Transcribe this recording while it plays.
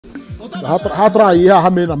ha try ihe ha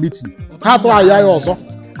mee na meeting ha try ya ọzọ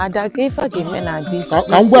ada ka ife ga-eme na dis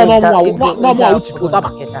ka ngwa n'ọmụ awụ chifu ụtaba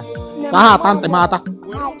na ha ata ntị mata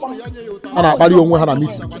a na-akpali onwe ha na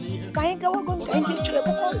meeting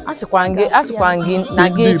asịkwa gị na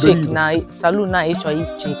gị check na saloon na ịchọ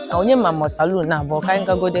check onye ma ma saloon na abụọ ka anyị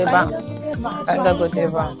gagodo ebe ahụ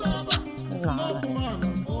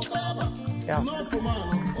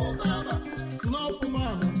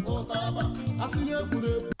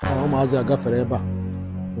ụmụazị agafere ebe a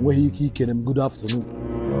enweghị ike ikere m good afternoon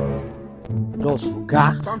just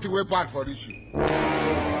gaa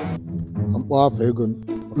mkpọ afọ ego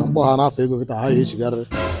maka mkpọ ha n'afọ ego kịta ha ya echigharịrị.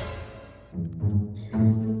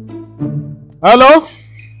 Hello?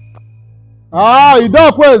 Ide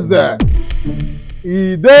Okweze.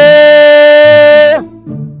 Ide.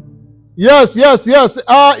 Yes.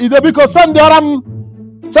 Ide biko send around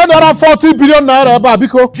 40 billion naira ebe a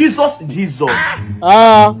biko. Jesus.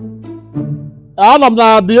 I'm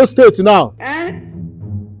na the estate now.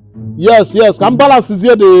 Yes. Can balance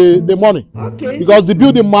here the money. Okay. Because the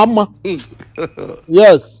building mama.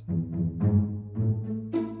 Yes.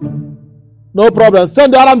 No problem.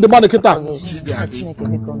 Send around the money kita.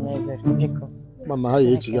 Man, na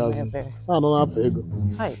hayi echi gazi. No na afọ ego.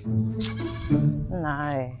 Hai.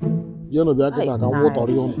 Nai. You know bia kita ka wo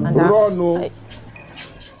tori on. Run.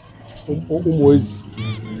 Umu ezi.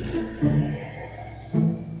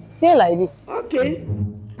 Say like this. Okay.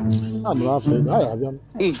 No afọ ego. Hayi abia.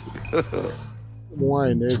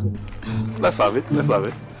 Wine ego. Let's have it. Good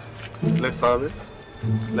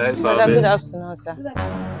afternoon, sir.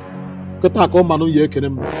 Kita ka manu ye ekene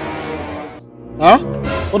m.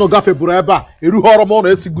 Ono gafe buru ebe a eru horo mo na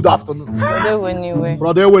esi good afternoon.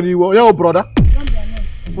 Brother when you yo brother.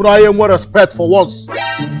 Bro I am respect for once.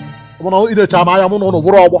 Mo ide chama ya mo no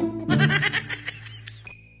buru ogbo.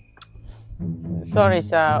 Sorry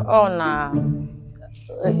sir. Oh na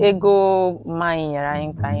ego mine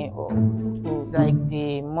anyị kind like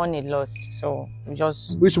the money lost, so we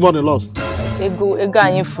just. Which money lost? Ego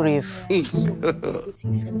anyị free. So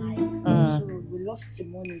we lost the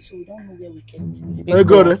money, so we don't know where we kept it.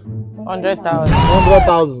 Ego re?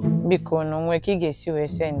 100,000. Biko no nwe ka ị ga-esi wee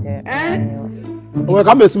send we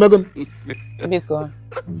ka mesi megon. Biko.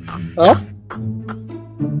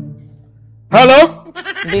 Hello?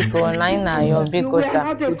 Biko na yo biko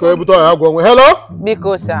sir. Biko ebuto ya agwo nwe. Hello?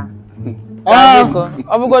 Biko sir. Biko.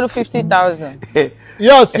 Obugodu 50,000.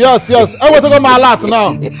 Yes. I want to go my alert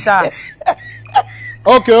now. Sir.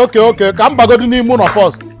 Okay. Ka mbagodi n'imu no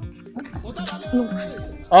first.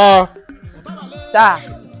 Sir.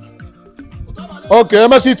 Okay,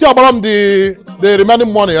 mesi ti abaram the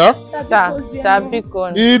remaining money, Sir, biko.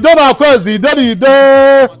 Ide na Okweze, ide.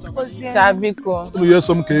 Sir, biko.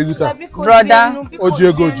 Yeso m ka egita. Brother. Oji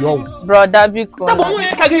ego ji owu. Brother, biko.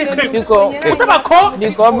 Biko.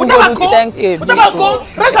 Biko, obugodu 10K. Utabako.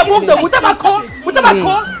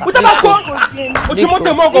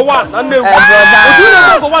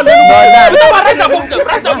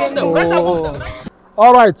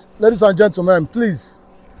 All right, ladies and gentlemen, please,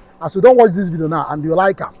 as you don't watch this video now and you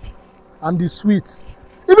like them and the sweet,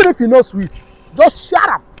 even if you know sweet, just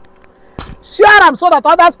share them so that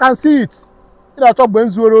others can see it. Share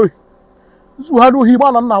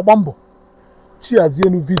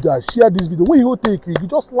this video. When you take it, you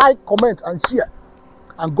just like, comment, and share,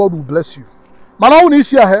 and God will bless you. Man, I want to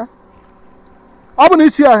share here.